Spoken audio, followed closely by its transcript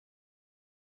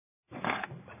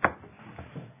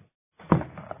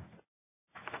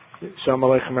Shalom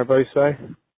Aleichem, Rabbi Yisai.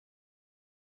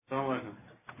 Shalom Aleichem.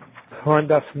 We're on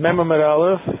Daf Mem Amud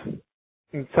Aleph,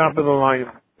 in top of the line,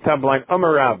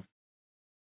 Amar Rab.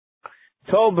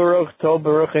 Tol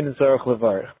Baruch in Zarech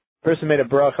Levarech. Person made a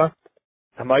bracha,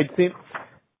 a maitzi,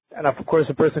 and of course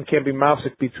a person can't be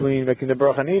mafsik between making the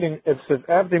bracha and eating. If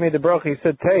after he made the bracha, he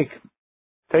said,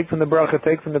 take from the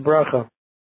bracha.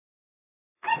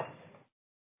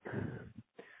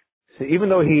 So even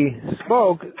though he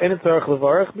spoke, in Zarech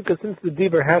Levarech, because since the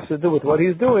diber has to do with what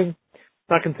he's doing, it's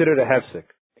not considered a hefsek.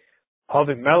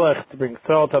 Having melech to bring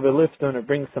salt, have a lifton, or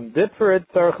bring some dip for it,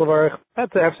 Zarech Levarech,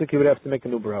 that's a hefsek, he would have to make a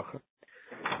new bracha.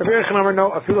 Rabbi Yechon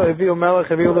no, afilo heviu melech,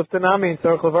 heviu liftonami, in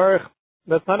Zarech Levarech,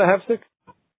 that's not a hefsek.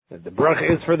 The bracha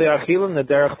is for the achilim, the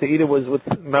derech to eat it was with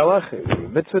melech,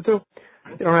 mitzvah too.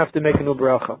 You don't have to make a new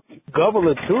bracha.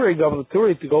 Gavel turi,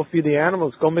 to go feed the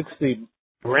animals, go mix the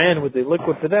bran with the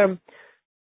liquid for them.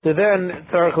 So then,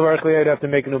 Tzarech Levarech, you'd have to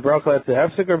make a new bracha. That's a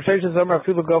hefsek. Or b'sheish zamar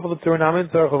afilu gavel turi namin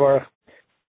Tzarech Levarech.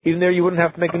 Even there, you wouldn't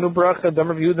have to make a new bracha.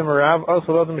 Damar v'yudam arav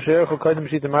also lo dem sheirach u'koydem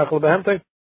shita ma'achol behemtei.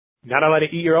 Not allowed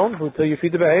to eat your own food until you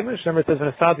feed the behemoth. Shemar says,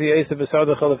 "V'nasati yeisav v'sad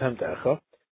achol of hemtecha."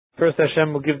 First,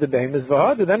 Hashem will give the behemoth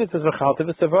v'had, and then it says v'chalta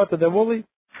v'savata. Then we'll eat.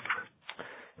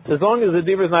 So as long as the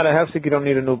diva is not a hefsek, you don't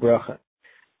need a new bracha.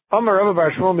 Amar Rabba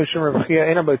Bar Shmuel Mishum Rav Chia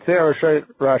Eina B'Tzei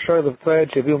Rashay L'Vtzei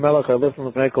Sheviu Melech Alifim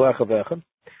L'Fnei Kol Echad V'Echad.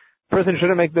 Person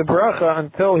shouldn't make the bracha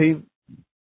until he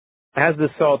has the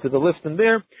salt to the lifton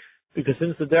there, because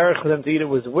since the derech for them to eat it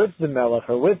was with the melech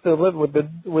or with the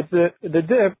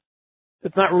dip,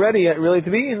 it's not ready yet really to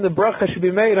be eaten. The bracha should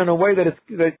be made in a way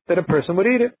that a person would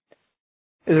eat it.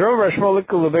 Is Rabba Bar Shmuel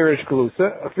Likul L'Verish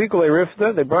Kalusa Afikul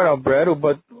Rifta? They brought out bread,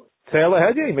 but Tzei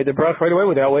Lahedya, he made the bracha right away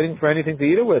without waiting for anything to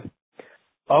eat it with.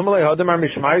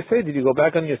 Did you go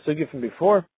back on your sugya from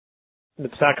before? The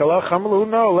psakalach,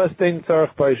 no, less than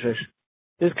tzarech paishish.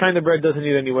 This kind of bread doesn't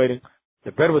need any waiting.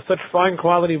 The bread was such fine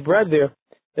quality bread there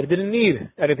that it didn't need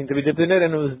anything to be dipped in it,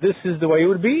 and this is the way it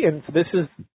would be, and so this is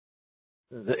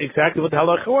exactly what the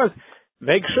halacha was.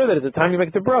 Make sure that at the time you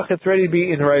make the bracha, it's ready to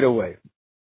be eaten right away.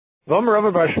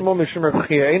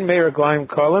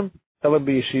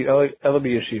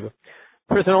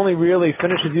 Person only really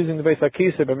finishes using the base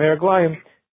akisa by meraglayim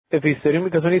if he's sitting,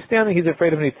 because when he's standing, he's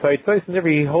afraid of any tight space, and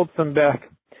he holds them back.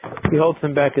 He holds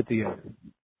them back at the end.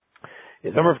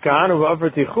 If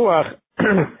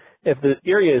the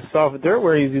area is soft dirt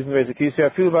where he's using the base akisa,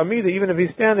 I feel about me that even if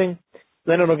he's standing,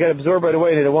 then it'll get absorbed right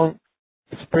away and it won't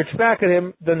spritch back at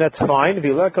him. Then that's fine. If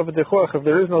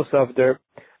there is no soft dirt,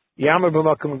 stand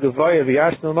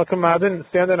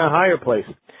in a higher place.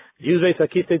 Use base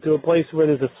akisa to a place where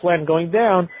there's a slant going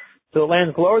down, so it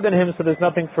lands lower than him, so there's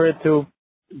nothing for it to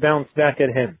bounce back at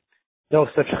him. No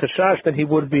such chashash that he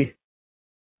would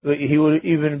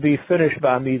even be finished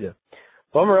by Amida.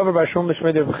 After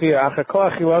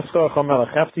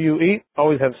you eat,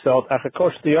 always have salt. Have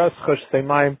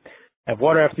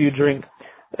water after you drink.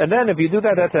 And then if you do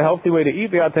that, that's a healthy way to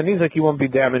eat. You won't be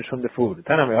damaged from the food.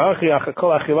 Then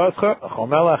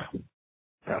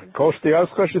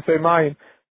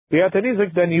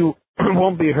you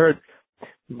won't be hurt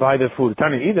by the food.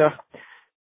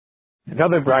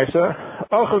 Another brisa.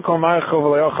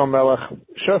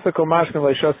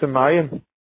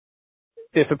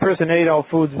 If a person ate all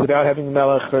foods without having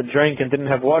melech or drank and didn't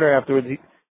have water afterwards,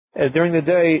 during the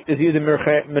day, is either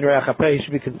he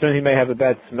should be concerned he may have a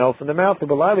bad smell from the mouth. In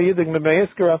the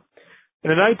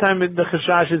nighttime, the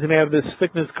chashash is he may have this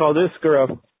sickness called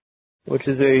iskara, which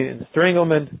is a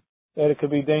stranglement that it could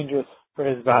be dangerous for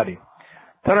his body.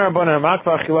 When a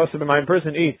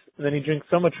person eats and then he drinks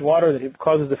so much water that it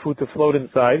causes the food to float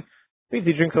inside, means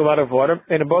he drinks a lot of water,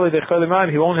 and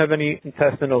he won't have any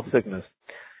intestinal sickness.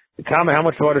 How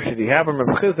much water should he have? In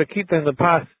the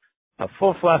past, a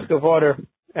full flask of water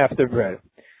after bread.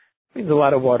 Means a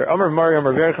lot of water. Person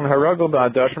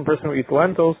who eats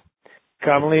lentils,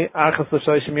 commonly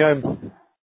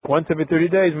once every 30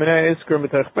 days,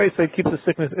 keeps the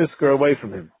sickness iskar away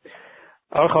from him.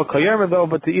 Though,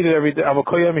 but to eat it every day,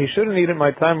 he shouldn't eat it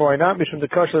my time. Why not?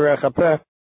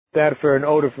 Bad for an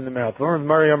odor from the mouth.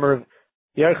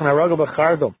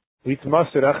 He eats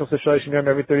mustard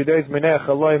every 30 days.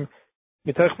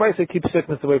 It keeps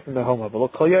sickness away from the home.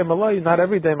 Not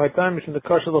every day my time. It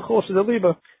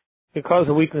causes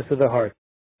a weakness of the heart.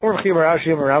 Person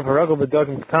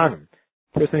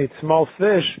eats small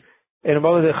fish, and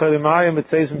it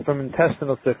saves him from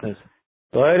intestinal sickness.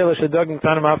 It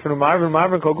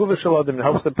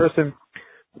helps the person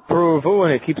prove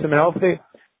and it keeps him healthy.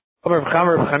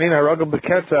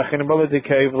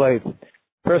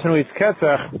 Person who eats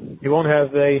ketzach, he won't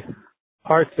have a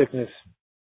heart sickness.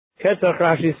 Ketzach,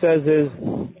 Rashi says, is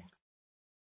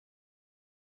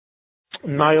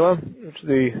Naila, which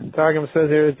the Targum says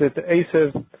here is that the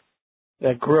Asev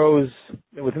that grows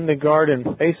within the garden,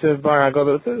 Asev bar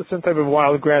Hagodah, it's some type of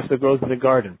wild grass that grows in the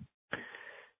garden.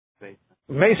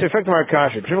 Meisha effect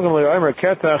Markashi.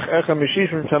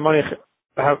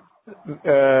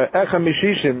 Echa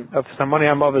Mishishim of Samani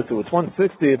Hamavisu. It's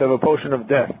 1/60th of a potion of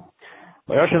death.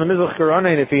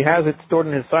 If he has it stored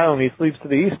in his silo and he sleeps to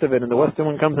the east of it and the western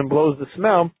wind comes and blows the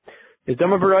smell, is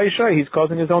Dama Baraisha, he's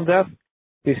causing his own death.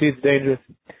 You see it's dangerous.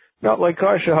 Not like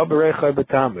Karsha Habarechai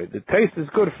Batame. The taste is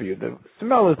good for you. The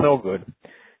smell is no good.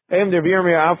 She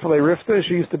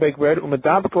used to bake bread.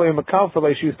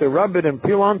 She used to rub it and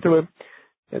peel onto it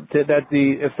that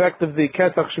the effect of the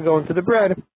ketach should go into the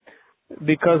bread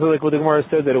because of like what the Gemara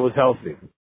said that it was healthy.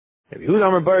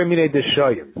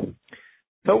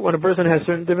 So when a person has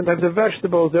certain different types of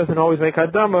vegetables, doesn't always make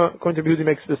hadama. According to Yehuda, he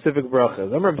makes specific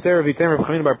brachas.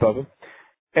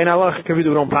 And Allah we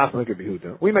don't pass like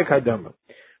Yehuda. We make hadama.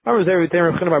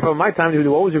 My time to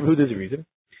do what was Yehuda's reason?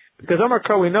 Because Amar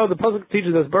Kar, we know the puzzle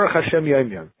teaches us Baruch Hashem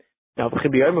Yom Yom. Now we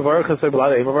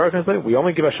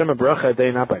only give Hashem a bracha a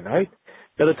day, not by night.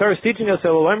 Now the Torah is teaching us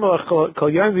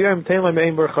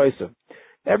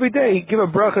every day give a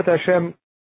bracha to Hashem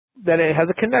that it has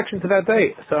a connection to that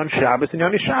day. So on Shabbos and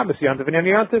Yoni Shabbos, Yantiv and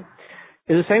Yoni Yantiv.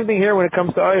 It's the same thing here when it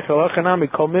comes to Eichel, Achanami,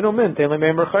 Kol Minu Min, Tein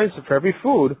Lemeim Berchaysa. For every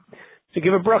food, to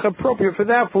give a bracha appropriate for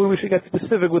that food, we should get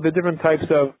specific with the different types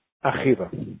of achiva.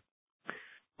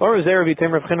 Or is there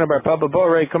Vitem Rav China Bar Papa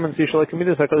Borei, come and see Shalek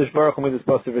Midas HaKadosh Baruch Hu Midas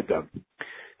Basiv Dam.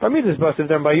 By Midas Basiv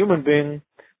Dam, by human being,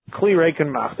 Kli Reik and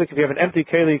Machzik, if you have an empty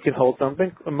keli, you can hold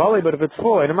something. A Mali, but if it's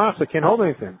full, and a Machzik can't hold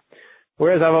anything.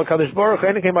 Whereas Aval Kadosh Baruch Hu,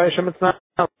 anything by Hashem, it's not.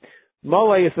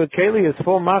 Mali, if the keli is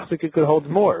full, Machzik, it could hold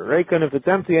more. Reikan, if it's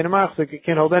empty, and a Machzik, it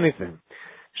can't hold anything.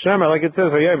 Shema, like it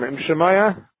says, Im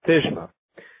Shemaya, Tishma.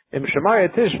 Im Shemaya,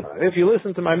 Tishma. If you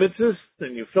listen to my mitzvahs,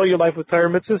 and you fill your life with Torah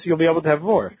mitzvahs, you'll be able to have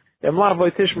more. If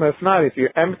not, if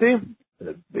you're empty,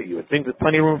 you would think there's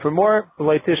plenty of room for more.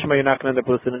 You're not going to end up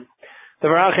listening. You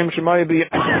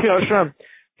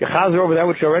chazer over that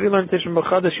which you already learned Tishma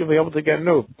B'chadash, you'll be able to get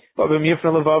new. But if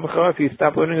you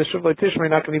stop learning the Shuv Tishma, you're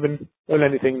not going to even learn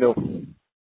anything new.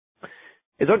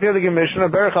 It's okay to give Mishnah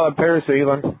Berach al Peres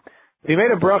Ilan. If you made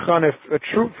a bracha on a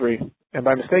fruit tree, and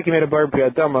by mistake you made a bar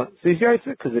piyadama, sees yaitza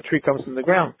because the tree comes from the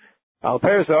ground. Al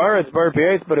Peres Haaretz bar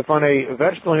piyatz, but if on a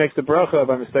vegetable he makes the bracha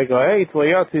by mistake yaitz,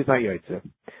 layatz he's not yaitza.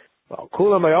 Well,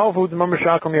 kula by all foods mamar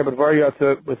shakel here, but var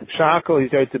yatza with shakel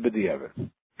he's yaitza b'diavad.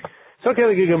 So okay,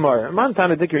 the Gemara.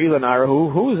 Montana Dicker Ilan Ara,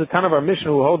 who is the ton of our mission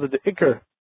who holds that the ikr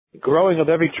growing of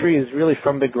every tree is really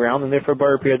from the ground, and therefore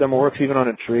bar piyadama works even on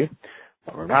a tree.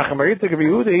 It's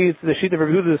the sheet of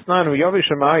Yehuda the Snan,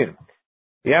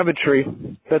 you have a tree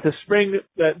that the spring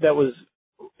that was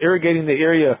irrigating the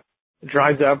area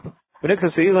dries up. Let's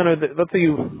say you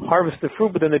harvest the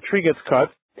fruit, but then the tree gets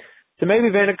cut. So maybe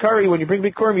Vanakari, when you bring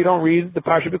Bikurim, you don't read the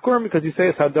Parsha Bikurim because you say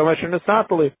it's Hadomash and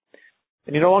Asapali.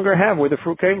 And you no longer have where the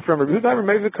fruit came from. Maybe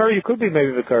Vikari, you could be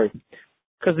maybe Vikari.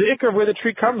 Because the ikr of where the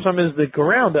tree comes from is the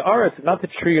ground, the aretz, not the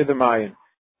tree or the mayan.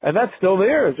 And that's still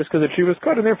there, just because the tree was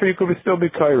cut, and therefore you could still be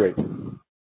kairei.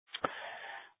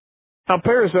 Now,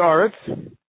 Peres Aretz,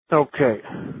 okay.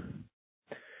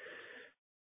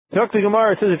 Talk to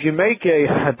Gemara, it says if you make a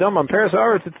hadam on Peres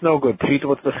Aretz, it's no good. Pshita,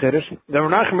 what's the chiddush? The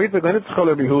Menachem reads like it's Chol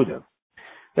Rabbi Yehuda.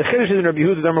 The chiddush is in Rabbi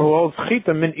Yehuda, who holds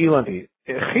chita min ilan.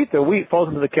 Chita, wheat, falls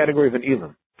into the category of an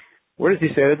ilan. Where does he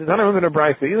say that? It's not even a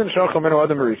brayso. Ilan shachal meno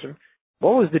Adam Rishon.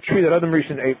 What was the tree that Adam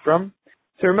Rishon ate from?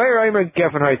 So it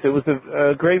was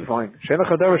a grapevine.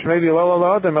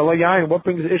 What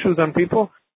brings issues on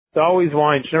people? It's always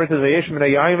wine. When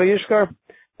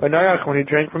he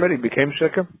drank from it, he became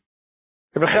shikah.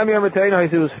 It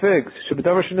was figs.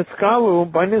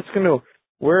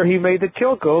 Where he made the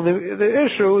kilkel, the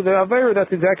issue, the avera,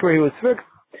 that's exactly where he was fixed.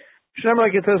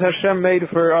 Like it says, Hashem made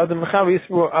for Adam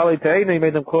he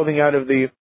made them clothing out of the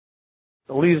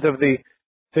leaves of the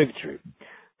fig tree.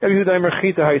 It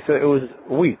was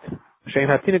wheat. And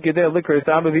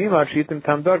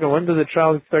when does a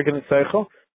child start getting seichel?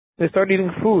 They start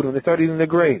eating food, when they start eating the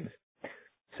grains.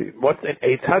 See, what's an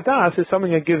eitz hadas is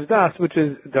something that gives das, which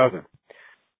is doesn't.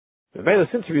 The Mela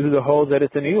since Yehuda holds that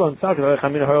it's an ilan. How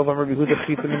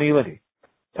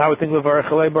would think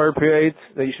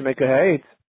that you should make a ha'etz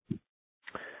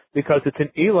because it's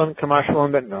an ilan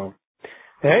kamashmalan, but no.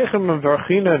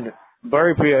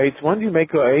 When do you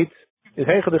make a ha'etz? Is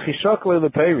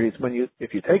when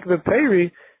if you take the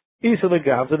peri,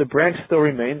 the branch still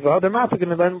remains, and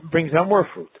then brings out more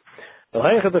fruit. The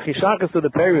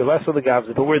peri, less of the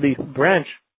gavza, but where the branch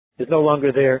is no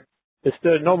longer there, it's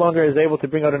no longer is able to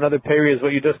bring out another peri as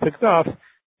what you just picked off,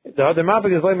 The other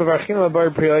mapik is lema varchina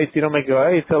labar priya. You don't make it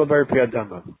a labar priya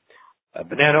dama. A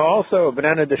banana also,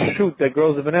 the shoot that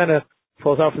grows the banana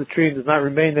falls off the tree and does not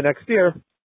remain the next year.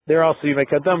 There also you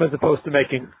make adam as opposed to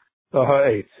making the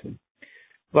ha'etz.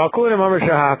 V'akulim amar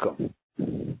shahakol.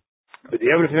 But the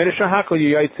evidence made a shahakol,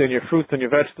 you yaitz and your fruits and your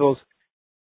vegetables.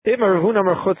 That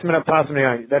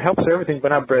helps everything but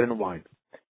not bread and wine.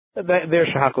 Their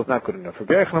shahakol is not good enough. For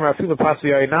Berachanam Rafilu Pasu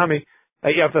Yainami,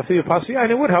 Yafafilu Pasu Yain,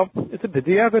 it would help. It's a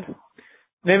bidi avid.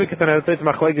 Name it Ketana, it's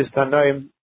Machlekes Tanaim.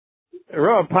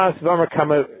 Roa Pas Vamar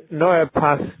Kama Noah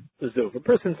Pas Zu. If a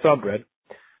person saw bread,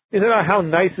 he said, oh, how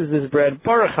nice is this bread?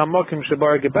 Baruch HaMokim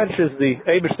Shabar Gebenches, the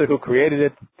Eibishter who created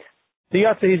it. The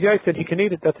Yatsa, he's yaitz, he can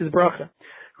eat it. That's his bracha.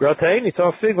 Rotain, he saw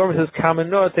a fig. Vamar says, Kama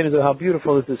Noah, how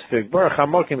beautiful is this fig? Baruch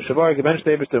HaMokim Shabar Gebenches,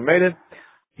 the Eibishter made it.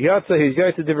 Yatsa, he's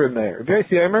yaitz, different mayor. If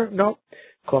Yaitz no.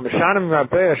 Kol Meshanim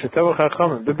Rabbeya Shetavach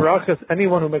HaChamim. The brachas,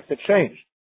 anyone who makes a change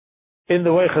in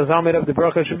the way Chazal made up the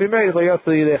bracha should be made. Lo Yatsa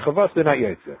Yidei Chavas, they're not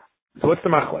yaitz. So what's the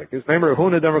machlek? His name Rav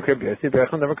Huna Davar Kir B'Yasi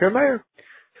Berachon Davar Kir Meir.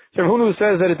 So Rav Huna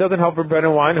says that it doesn't help for bread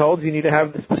and wine holds you need to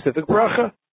have the specific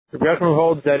bracha. The Berachon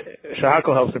holds that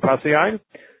Shahakol helps for Pasiyayin.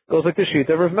 Goes like the sheet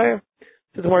of Rav Meir.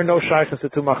 This is where no shaykhs to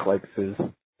two machleks is.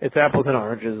 It's apples and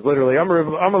oranges. Literally,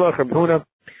 Amalach Rav Huna.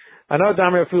 I know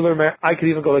Damar Fuller Meir. I could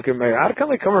even go like Rav Meir. How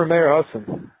can I come Rav Meir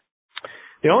Hassan?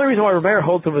 The only reason why Rav Meir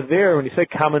holds over there when you say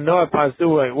Kamanoah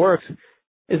Pasdu it works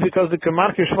is because the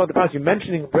Kaman Kishma the Pas, you're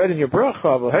mentioning bread in your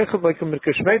bracha. If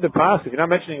you're not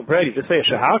mentioning bread, you just say a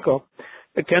shahako.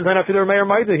 It can't sign up to the Meir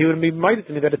Maida. He would be minded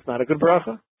to me that it's not a good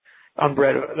bracha on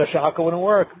bread. The shahako wouldn't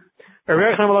work. I could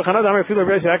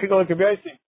go like Rabbi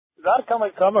Yossi. That come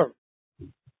like comer.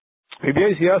 Rabbi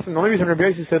Yossi, the only reason Rabbi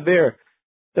Yossi said there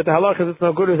that the halach is it's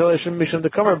no good is Mishum the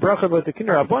comer bracha with the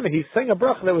kinder abana. He's saying a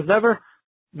bracha that was never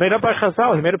made up by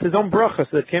Chazal. He made up his own bracha,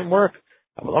 so it can't work.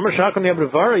 Even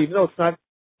though it's not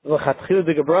the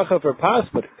bracha for pas,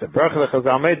 but it's a bracha that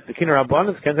Chazal made, the kinder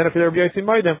abundance, can't stand up to the Rabbi Yossi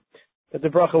Maida, that the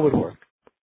bracha would work.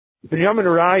 Binyamin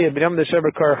Raya, Binyamin the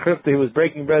Sheber Kar Chifta, he was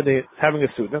breaking bread, having a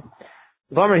suda.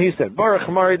 Vamar, he said, Baruch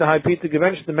Hamari, the high pizza,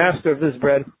 Givench, the master of this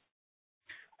bread.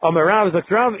 Amarav is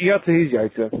like Rav, Yatza, he's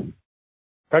Yaitza.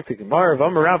 Practically, Mar,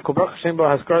 Vamar Rav, Kol Bracha Hashem, Bo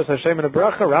Haskaras Hashem, and a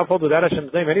bracha. Rav holds without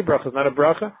Hashem's name, any bracha is not a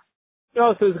bracha. He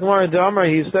also says, Gemara in Damar,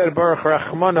 he said, Baruch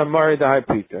Rachman, Amari, the high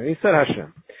pizza. He said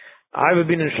Hashem. I have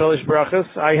been in Shalish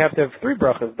brachas. I have to have 3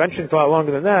 brachas. Benching's a lot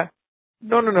longer than that.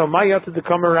 No. My Yatza the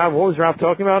Kamer Rav. What was Rav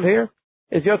talking about here?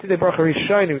 Is Yatza the bracha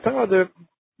Rishayim. We're talking about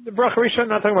the bracha Rishayim,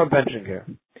 not talking about benching here.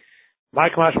 My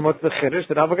Kamashim, what's the chiddush?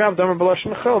 That Avagav Damer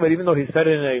B'Lashon Chol, but even though he said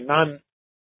it in a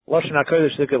non-Lashon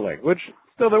HaKodesh language,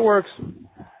 still that works.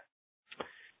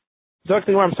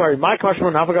 I'm sorry. My Kamashim,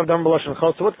 Avagav Damer B'Lashon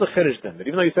Chol. So what's the chiddush then? That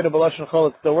even though you said it B'Lashon Chol,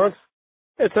 it still works?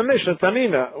 It's a Mishnah, it's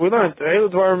Anina. We learned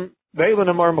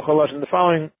the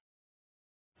following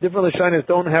different Lashonis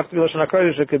don't have to be Lashon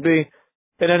HaKodesh. It could be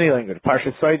in any language.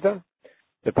 Parshas Saita,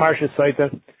 the Parshas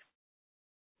Saita,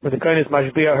 where the Kohen is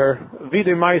Mashbiah her.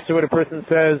 Videi Meiser, where the person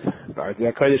says, Vardi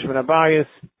HaKodesh Min HaBayis,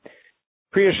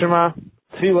 Priya Shema,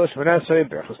 Tfilah Shemon Esrei,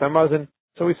 Brachos HaMazon.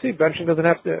 So we see benching doesn't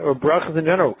have to, or brachas in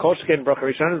general. Kol Sheken Bracha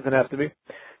Rishon doesn't have to be.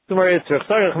 Tomorrow it's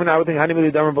Tzarech Min HaAvotim Hani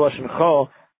Mili Damer B'Lashon Chol,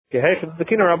 Gehechet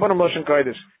Zekina Rabbanim Lashon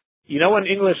Kodesh. You know in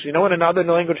English, when another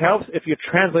language helps? If you're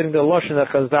translating the Lashon that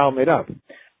Chazal made up.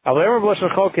 But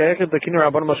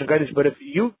if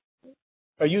you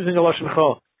are using a Lashon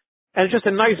Chol, and it's just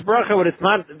a nice bracha, but it's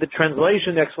not the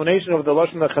translation, the explanation of the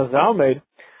Lashon that Chazal made,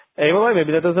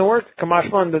 maybe that doesn't work.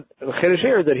 Kamashman, the Chiddush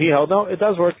here that he held, no, it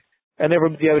does work. And never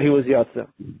he was Yatza.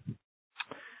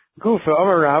 Kufa,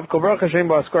 Amar Rav, Kol Bracha Hashem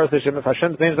Ba'askar Hashem, if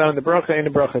Hashem's name's not in the bracha, ain't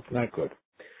the bracha, it's not good.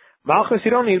 Malchus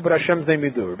you don't need, but Hashem's name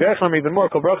you do. Berachlam even more.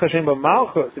 Kol Bracha Hashem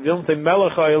Malchus. If you don't say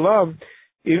Melech Ha'olam,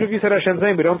 even if you said Hashem's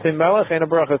name, but don't say Melech, ain't a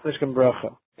bracha. It's Nishkan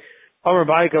bracha. Amar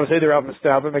Bayik, I would say the Rav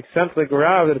Mistab. It makes sense like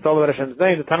Rav that it's all about Hashem's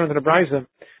name. The Tanakh and the Brayza.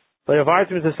 When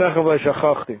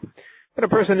a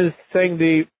person is saying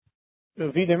the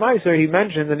Videi Meiser, he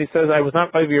mentions and he says, I was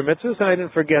not over your mitzvahs and I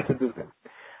didn't forget to do them.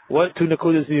 What two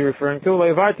nakudas is he referring to?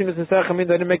 I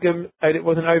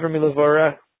wasn't over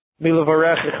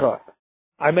milavarechicha.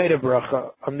 I made a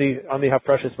bracha on the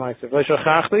Hafrashis Meiser. When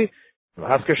I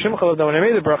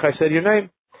made the bracha, I said your name.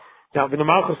 Now, the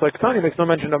Malchus like Tani makes no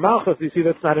mention of Malchus. You see,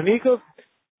 that's not an equal.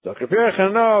 So,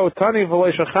 no, Tani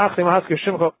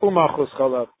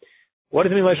what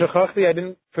does it mean, Leishachachti? I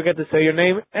didn't forget to say your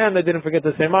name, and I didn't forget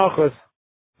to say Malchus.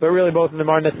 But really, both of them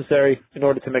are necessary in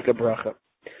order to make a bracha.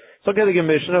 So, get the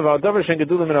Mishnah of Al-Davar Shen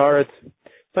Gedulim in Haaretz,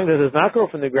 something that does not grow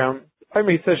from the ground. I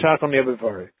mean, he says Shachon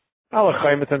Yebevari.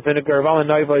 Alachayim and vinegar, Val and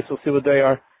Naivais, we'll see what they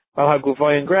are. Al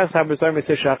Haguvai and grasshoppers, I may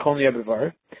say Shachon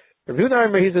Yebevari. Rabbi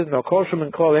Yehuda he says no kosher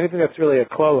and klala, anything that's really a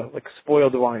klala, like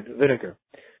spoiled wine, vinegar,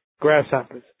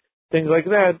 grasshoppers, things like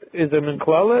that, is a min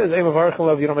klala, is a mavarch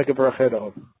alav, you don't make a bracha at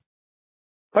all.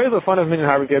 How the fun of min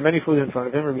harbe, many foods in front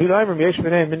of him. Rabbi Yehuda yesh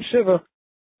b'nei min shiva.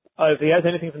 If he has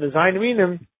anything from the zayin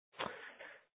minim,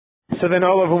 so then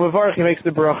all of whom mavarch, he makes the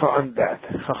bracha on that.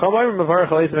 Chachamay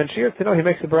mavarch aleiz ben shir, to know he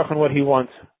makes the bracha on what he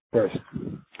wants first.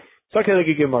 So okay, like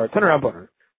you give mar, turn around boner.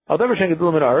 I'll never shen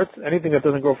gedul min aretz, anything that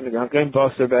doesn't grow from the ground. Gain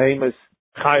basar, behemoths,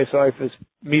 chayes, oifes,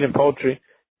 meat and poultry,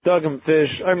 dugam,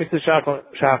 fish, armis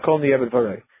shakol niyeved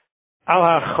varei. Al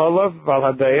ha-cholav, val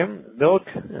ha-beim, milk,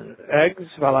 eggs,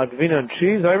 val ha-gvina and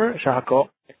cheese, over, shakol.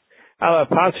 Al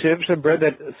ha-pat bread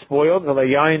that spoiled, val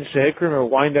ha-yayin shehikrim, or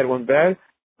wine that went bad.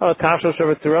 Al ha-tashel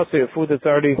shavat turasi, a food that's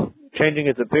already changing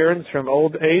its appearance from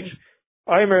old age.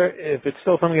 Aimer, if it's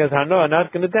still something as hanoah,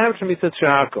 not going to damage him, he says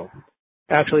shahakol.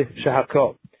 Actually,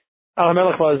 shahakol. Al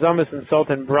ha-melech val-azamis and salt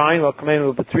and brine, val kamein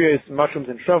val-patriyas, mushrooms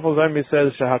and truffles, Aimer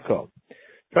says shahakol.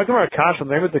 Talking about kasha,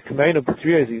 the name of the kamein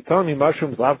val-patriyas, you telling me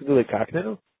mushrooms lav gedulei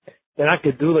kaknenu? They're not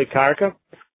gedulei karka?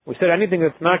 We said anything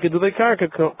that's not gedulei karka,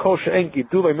 kol she'en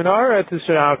gedulei min haaretz is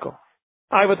shahakol.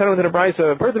 I was telling him in the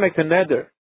brayso, a person makes a neder.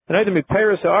 The neder be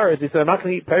peris haaretz. He said, I'm not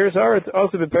going to eat peris haaretz,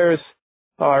 also be peris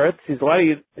haaretz. He's not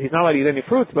allowed to eat any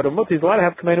fruits, but he's allowed to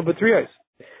have kamein val-patriyas.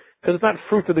 Because it's not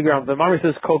fruit of the ground. The Mami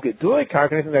says, kol gedulei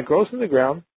karka, anything that grows in the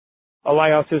ground,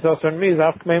 alai also is also on me, is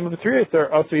af kamein val-patriyas. There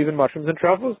are also even mushrooms and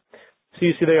truffles. So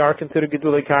you see they are considered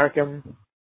gedulei karka.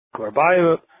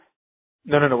 Korbayah.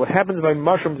 No. What happens by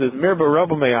mushrooms is mirba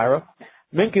rabu me'ara,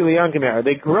 minki liyanki me'ara.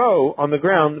 They grow on the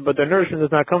ground, but their nourishment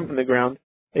does not come from the ground.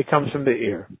 It comes from the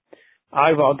ear.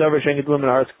 Ayva al davar shein gedulei min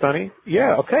haaretz ktani.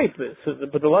 Yeah, okay.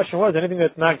 But the lashon was anything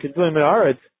that's not gedulei min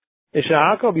haaretz is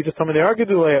shahakol. You just told me they are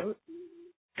gedulei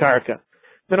karka.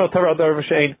 No, tavar al davar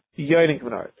shein yoynik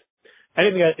min haaretz.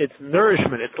 Anything that its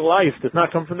nourishment, its life does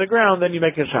not come from the ground, then you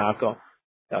make a shahakol.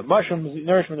 Mushrooms,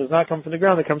 nourishment does not come from the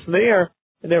ground, it comes from the air,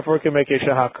 and therefore it can make a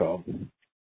shahakol.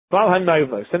 Val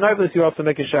ha-naivlis. The naivlis you also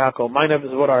make a shahakol. My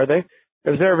naivlis, what are they?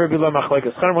 There's there Rabbi Lo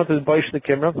Machlekes. Chanan wants to baish the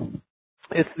kimra.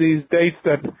 It's these dates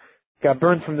that got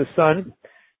burned from the sun.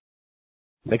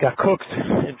 They got cooked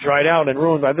and dried out and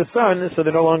ruined by the sun, so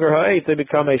they're no longer ha'et, they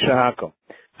become a shahakol.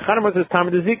 Chanan wants to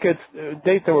tamid zika, it's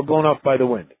dates that were blown off by the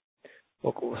wind.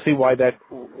 We'll see why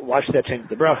should that change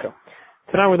the bracha.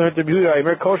 Tonight we're going to review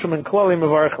Koshem and Klalim of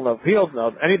Archalav. Healed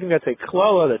now. Anything that's a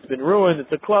klala that's been ruined,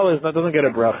 it's a klala, doesn't get a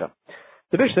bracha.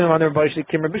 The Bishlam on their Baishi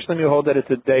Kimmer, Bishlam you hold that it's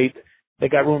a date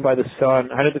that got ruined by the sun.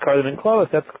 How did the carbon in klala?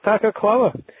 That's taka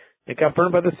klala. It got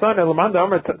burned by the sun. Elamanda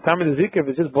Amr Tamid Ezekiel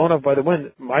is just blown up by the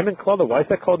wind. I'm in klala. Why is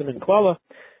that called in klala?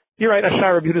 You're right,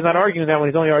 Ashar Rabbi is not arguing that one,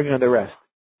 he's only arguing on the rest.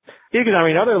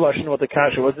 Another lashon what the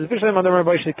kasha was is Bishlam on their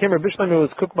Baishi Kimmer, Bishlam was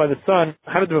cooked by the sun.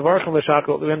 How did the Varchim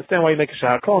L'Shakol? We understand why you make a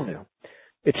shakol now.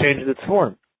 It changes its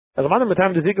form. As a man of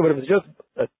time to zika, but if it's just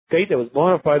a date that was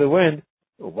blown up by the wind,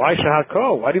 why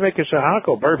shahako? Why do you make a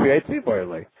shahako? Burpi eitzi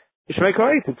boile. You should make a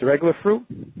eitz. It's a regular fruit.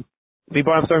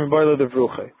 I'm sorry, boile the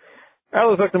vruche.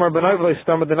 Elas like the mar benayvle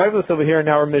stam. The nayvles over here in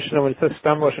our Mishnah when it says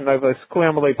stam losh and nayvles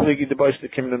kulamale pligi debaish the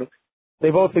kimnu. They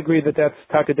both agree that that's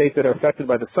taka dates that are affected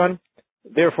by the sun.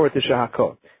 Therefore, it's a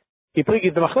shahako. The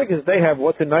machlekes they have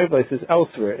what's in nayvles is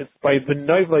elsewhere. It's by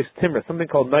benayvles timra, something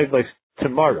called nayvles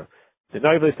tomorrow. The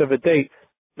nayvlis of a date,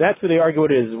 that's where they argue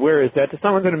it is. Where is that? It's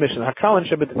not under the mission. Hakal and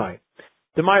Shabbat Demai.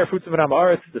 The Maya fruits of an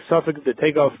Amaretz, the suffix to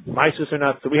take off, Maisus or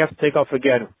not, so we have to take off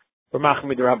again. For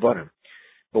Machmid Rabbanim.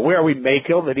 But where are we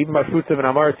makel, that even by fruits of an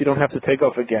Amaretz you don't have to take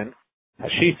off again?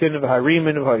 Hashitin,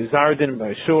 V'harimin, V'hizardin,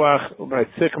 V'hishuach,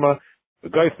 V'hitzikma,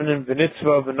 V'goifinin,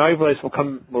 V'nitzvah, V'nayvlis,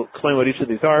 we'll explain what each of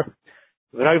these are.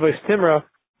 V'nayvlis Timra,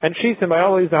 and Shitin, by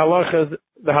all these, the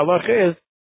halacha is,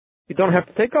 you don't have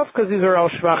to take off because these are all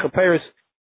shvach payers.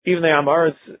 Even the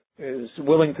Amaretz is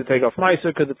willing to take off Meiser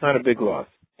because it's not a big loss.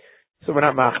 So we're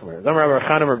not machmer.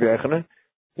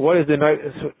 What is the?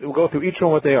 We'll go through each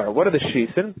one what they are. What are the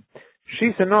shisin?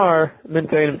 Shisin are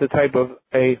mintain the type of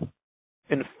a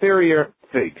inferior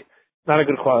fig, not a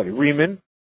good quality. Rimin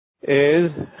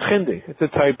is chindi. It's a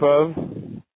type of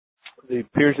the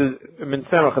pierces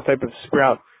minsamach, a type of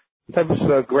sprout, a type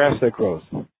of grass that grows.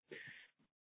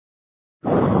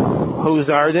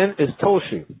 Huzardin is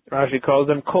Tolshi. Rashi calls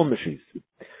them Kolmashis.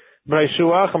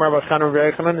 Braishuach, Amar Bachanam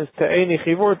V'Echanan is Te'eni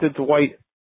Chivort, it's white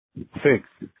figs.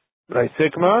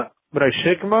 Braishikma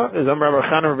is Amar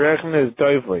Bachanam V'Echanan is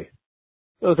Doivli.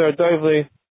 Those are Doivli,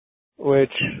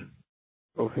 which,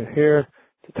 over here,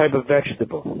 it's a type of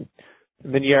vegetable.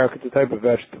 Minyarak, it's a type of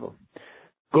vegetable.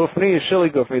 Gufni is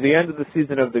Shili Gufni, the end of the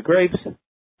season of the grapes,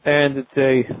 and it's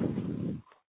the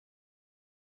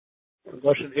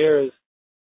Russian here is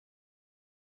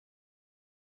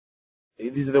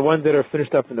These are the ones that are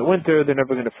finished up in the winter. They're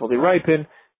never going to fully ripen.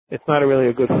 It's not really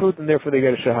a good fruit, and therefore they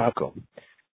get a shahako.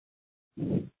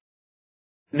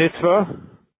 Nitzvah.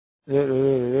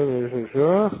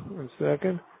 1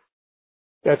 second.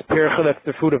 That's pircha. That's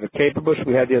the fruit of a caper bush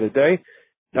we had the other day.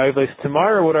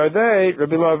 Tomorrow, what are they?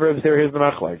 Rabbi Lav Reb Zera, here's the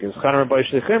machlek. Is Chanam Rabbi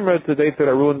Shechimra, it's the dates that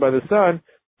are ruined by the sun.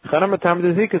 Chanam Matam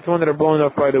Dezik, it's the one that are blown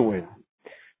off by the wind.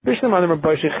 Bishlam Adam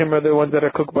Rabbi Shechimra, the ones that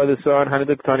are cooked by the sun.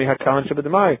 Hanadik Tani Hakalan Shabbat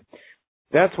Demai.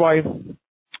 That's why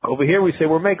over here we say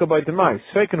we're makel by Demai.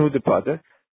 Sveiken hu de pater.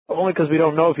 Only because we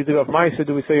don't know if you took off Meiser,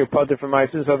 do we say you're pater for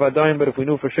Meiser? So Vadaim, but if we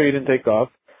knew for sure you didn't take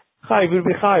off, Chayiv would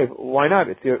be Chayiv. Why not?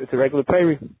 It's a regular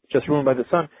peri, just ruined by the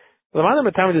sun. But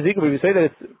if we say that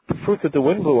it's fruits that the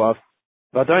wind blew off,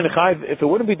 if it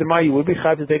wouldn't be Demai, you would be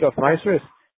Chayiv to take off Meiseris.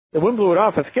 The wind blew it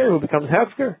off, Hefker, who becomes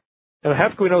Hefker. And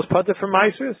Hefker we know is pater for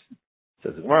Meiseris.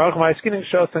 Says, in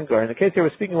the case here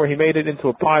we're speaking where he made it into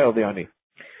a pile, the ani.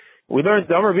 We learned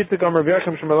Damar Vitzak Amar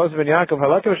Vyachim Shemalazav and Yaakov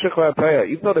Halakav Shechla Apaya,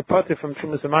 even though they're pater from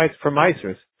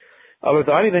Meiseris. But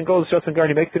the ani then goes to Shoshan Gar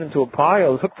and he makes it into a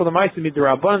pile. It's hooked for the Meiser, meet the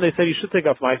Rabban, and they said you should take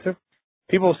off Meiser.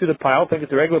 People will see the pile, think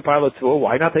it's a regular pile of tool.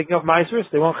 Why not taking off Meiseris?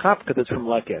 They won't chap because it's from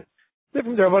Leket.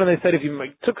 Different the Rabban, they said if you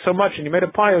took so much and you made a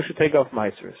pile, you should take off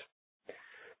Meiseris.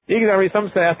 Some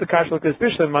say ask the Kash like this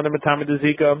Bishlam, Mandar Matama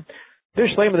Dezika.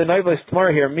 Bishlam, the Naivlis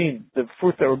tomorrow here means the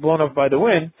fruits that were blown off by the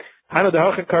wind. Hano the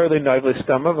Hachak Karle Naivlis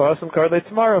Stama, Vahasam Karle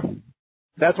tomorrow.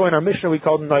 That's why in our Mishnah we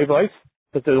call them Naivlis,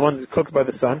 because they're the ones cooked by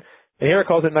the sun. And here it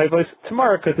calls it Naivlis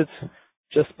tomorrow because it's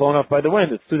just blown off by the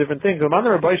wind. It's two different things. But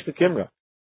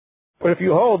if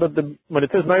you hold that when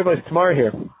it says Naivlis tomorrow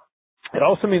here, it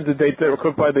also means the dates that were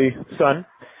cooked by the sun.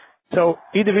 So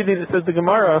Idavidi says the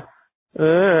Gemara,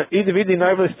 Idavidi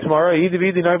Naivlis tomorrow,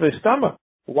 Idavidi Naivlis Stama.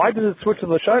 Why does it switch to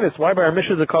Lashonis? Why by our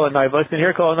Mishnah they call it Naivlis and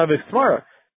here call it Naivlis tomorrow?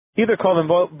 Either call them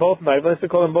both Naivlis or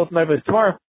call them both Naivlis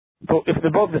tomorrow. But if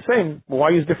they're both the same,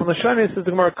 why use different Lashonis? Says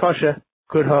the Gemara Kasha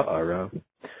Kudha Ara.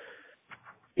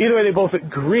 Either way, they both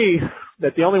agree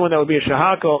that the only one that would be a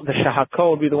shahako, the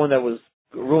shahako would be the one that was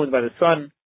ruined by the sun,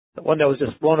 the one that was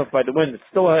just blown off by the wind. It's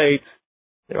still a eight.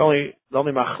 The only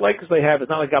machlekes they have is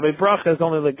not like gabe brachos, it's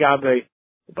only like gabe.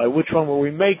 By which one will we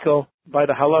makel? By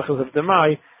the halachas of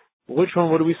demai. Which one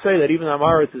would we say that even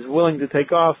Amaretz is willing to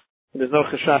take off, and there's no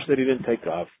chashash that he didn't take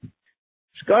off?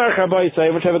 Shkarach Rabbi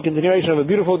Yisrael, which have a continuation of a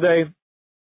beautiful day.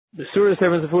 The Surah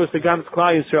 7 is the Gans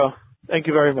Klai Yisrael. Thank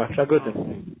you very much. Have a good day.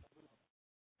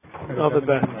 All the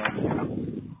best.